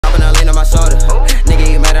my soda.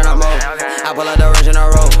 Nigga, you mad and I'm over. I pull out the original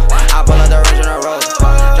rope. I pull out the original rope.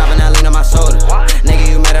 Dropping that lean on my soda.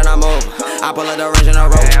 Nigga, you mad and I'm over. I pull out the original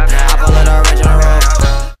rope. I pull out the original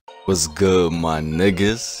rope. What's good, my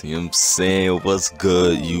niggas? You know what I'm saying? What's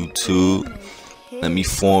good, YouTube? Let me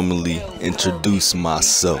formally introduce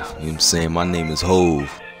myself. You know what I'm saying? My name is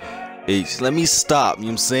Hove. H, let me stop. You know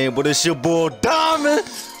what I'm saying? But it's your boy Diamond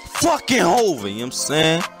fucking Hove. You know what I'm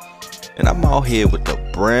saying? And I'm out here with the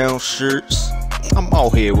brown shirts. I'm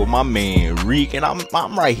out here with my man Reek. And I'm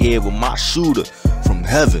right here with my shooter from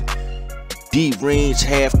heaven. Deep range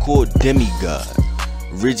half court demigod.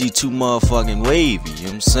 Reggie too motherfucking wavy, you know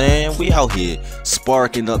what I'm saying? We out here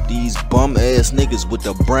sparking up these bum ass niggas with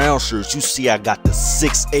the brown shirts. You see I got the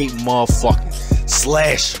 6'8 motherfucking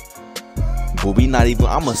slash. But we not even,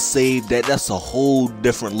 I'ma save that. That's a whole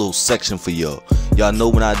different little section for y'all. Y'all know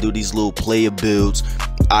when I do these little player builds,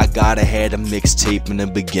 I gotta have a mixtape in the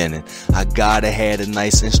beginning. I gotta have the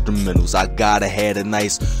nice instrumentals. I gotta have a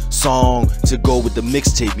nice song to go with the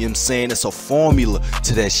mixtape. You know what I'm saying? It's a formula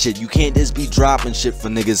to that shit. You can't just be dropping shit for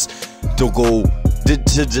niggas to go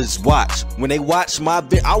to just watch. When they watch my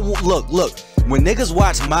look. When niggas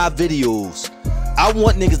watch my videos, I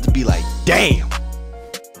want niggas to be like, damn.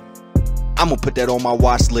 I'm gonna put that on my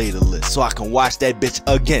watch later list so I can watch that bitch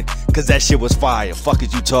again, cause that shit was fire. Fuck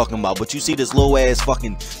is you talking about? But you see this low ass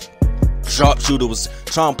fucking sharpshooter was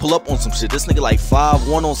trying to pull up on some shit. This nigga like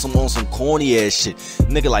 5'1" on some corny ass shit.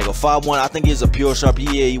 Nigga like a 5'1", I think he's a pure sharp.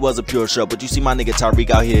 Yeah, he was a pure sharp. But you see my nigga Tyreek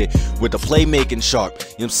out here with the playmaking sharp. You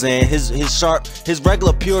know what I'm saying? His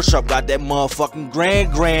regular pure sharp got that motherfucking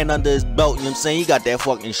grand under his belt. You know what I'm saying? He got that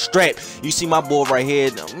fucking strap. You see my boy right here,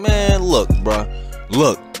 man. Look, bruh.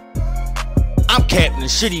 Look. I'm Captain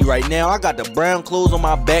Shitty right now. I got the brown clothes on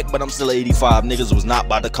my back, but I'm still 85. Niggas was not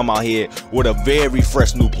about to come out here with a very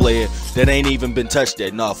fresh new player that ain't even been touched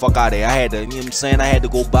yet. Nah, fuck out of there. I had to, you know what I'm saying? I had to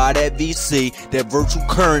go buy that VC, that virtual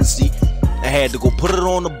currency. I had to go put it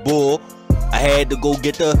on the bull. I had to go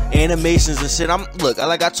get the animations and shit. Look,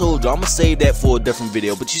 like I told you, I'm gonna save that for a different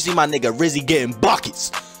video. But you see my nigga Rizzy getting buckets.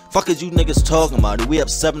 Fuck is you niggas talking about? We have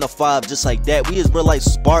 7 to 5 just like that. We is real life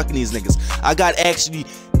sparking these niggas. I got actually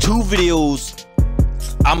 2 videos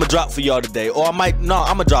I'ma drop for y'all today, or I'ma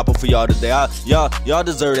drop them for y'all today. Y'all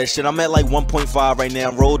deserve that shit. I'm at like 1.5 right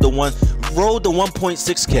now. Rolled the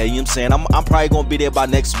 1.6K. You know what I'm saying? I'm probably gonna be there by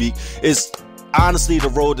next week. It's honestly the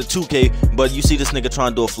road to 2K, but you see this nigga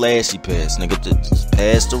trying to do a flashy pass. Nigga just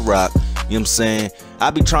pass the rock. You know what I'm saying? I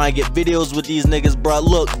be trying to get videos with these niggas, bro.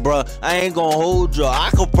 Look, bro, I ain't gonna hold y'all. I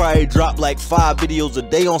could probably drop like 5 videos a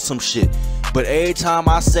day on some shit. But every time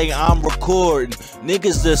I say I'm recording,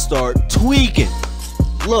 niggas just start tweaking.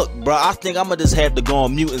 Look, bro, I think I'ma just have to go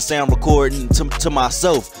on mute and say I'm recording to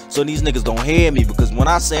myself, so these niggas don't hear me. Because when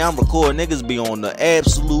I say I'm recording, niggas be on the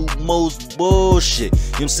absolute most bullshit. You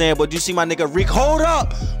know what I'm saying? But you see my nigga Reek, hold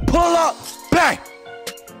up, pull up, bang.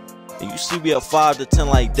 And you see we have 5 to 10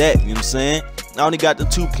 like that. You know what I'm saying? I only got the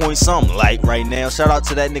 2 point something like right now. Shout out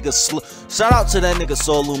to that nigga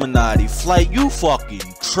Soul Illuminati. Flight, you fucking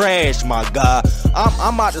trash, my guy.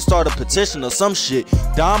 I'm about to start a petition or some shit.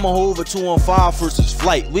 Diamond Hover 215 versus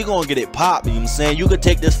Flight. We gonna get it popping. You know what I'm saying? You could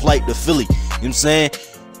take this flight to Philly. You know what I'm saying?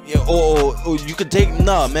 Yeah, or you could take,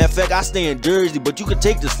 nah, matter of fact, I stay in Jersey, but you could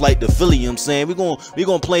take this flight to Philly. You know what I'm saying? We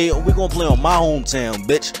gonna play on my hometown,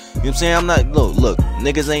 bitch. You know what I'm saying? I'm not, look,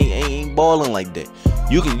 niggas ain't balling like that.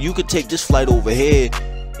 You could take this flight over here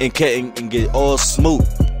and get all smooth.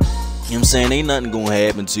 You know what I'm saying? Ain't nothing gonna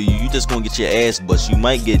happen to you. You just gonna get your ass bust. You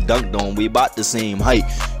might get dunked on. We about the same height.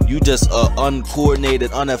 You just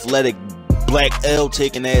uncoordinated, unathletic, black L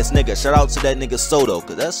taking ass nigga. Shout out to that nigga Soto,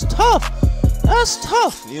 cause that's tough. That's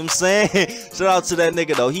tough. You know what I'm saying? Shout out to that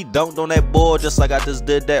nigga though. He dunked on that ball just like I just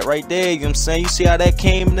did that right there. You know what I'm saying? You see how that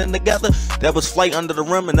came in together? That was Flight under the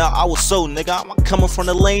rim, and now I was so, nigga, I'm coming from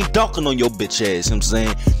the lane dunking on your bitch ass. You know what I'm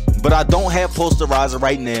saying? But I don't have posterizer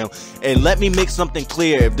right now. And let me make something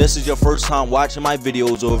clear. If this is your first time watching my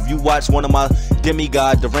videos, or if you watch one of my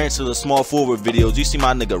demigod, the ranch of the small forward videos, you see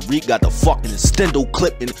my nigga Reek got the fucking extendo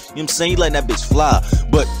clip, and you know what I'm saying? He letting that bitch fly.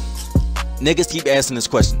 But niggas keep asking this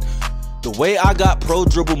question. The way I got pro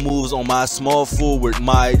dribble moves on my small forward,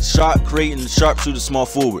 my shot creating sharpshooter small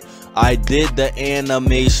forward, I did the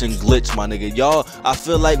animation glitch, my nigga. Y'all, I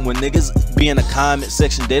feel like when niggas be in the comment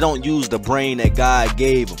section, they don't use the brain that God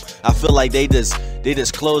gave them. I feel like they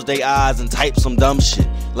just close their eyes and type some dumb shit.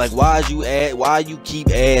 Like, why you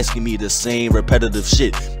keep asking me the same repetitive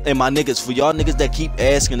shit? And my niggas, for y'all niggas that keep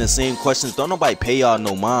asking the same questions, don't nobody pay y'all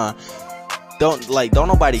no mind. Don't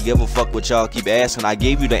nobody give a fuck what y'all keep asking. I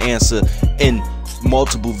gave you the answer in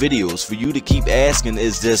multiple videos. For you to keep asking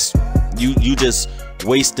is just you just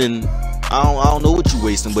wasting I don't know what you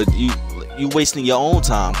wasting, but you wasting your own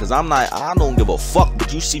time, cause I don't give a fuck.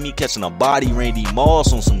 But you see me catching a body Randy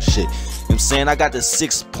Moss on some shit. You know what I'm saying? I got the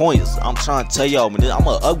 6 points. I'm trying to tell y'all, man, I'm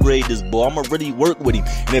gonna upgrade this boy. I'm gonna really work with him.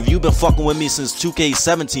 And if you've been fucking with me since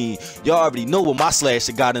 2K17, y'all already know what my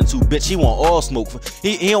slasher got into, bitch. He want all smoke.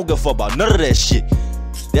 He don't give a fuck about none of that shit.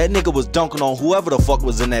 That nigga was dunking on whoever the fuck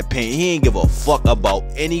was in that paint. He ain't give a fuck about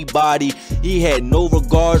anybody. He had no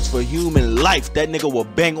regards for human life. That nigga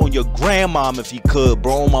would bang on your grandmom if he could,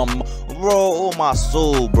 bro. Oh my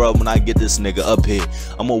soul, bro. When I get this nigga up here,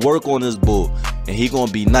 I'm gonna work on this bull, and he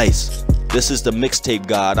gonna be nice. This is the mixtape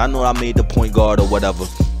god. I know I made the point guard or whatever,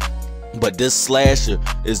 but this slasher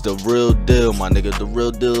is the real deal, my nigga. The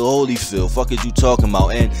real deal, Holyfield. Fuck is you talking about?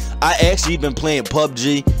 And I actually been playing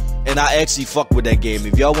PUBG, and I actually fuck with that game.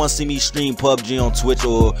 If y'all want to see me stream PUBG on Twitch,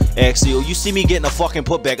 or actually, or you see me getting a fucking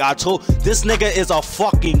putback, I told this nigga is a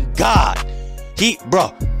fucking god.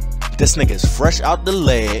 Bro, this nigga is fresh out the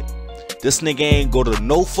lab. This nigga ain't go to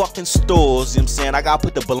no fucking stores. You know what I'm saying? I gotta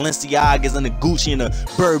put the Balenciagas and the Gucci and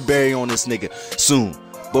the Burberry on this nigga soon.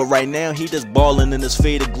 But right now, he just balling in his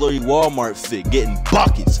Faded Glory Walmart fit, getting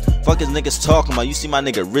buckets. Fuck is niggas talking about? You see my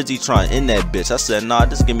nigga Rizzy trying to end that bitch. I said, nah,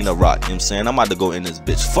 just give me the rock. You know what I'm saying? I'm about to go in this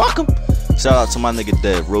bitch. Fuck him. Shout out to my nigga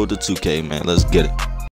Dev. Road to 2K, man. Let's get it.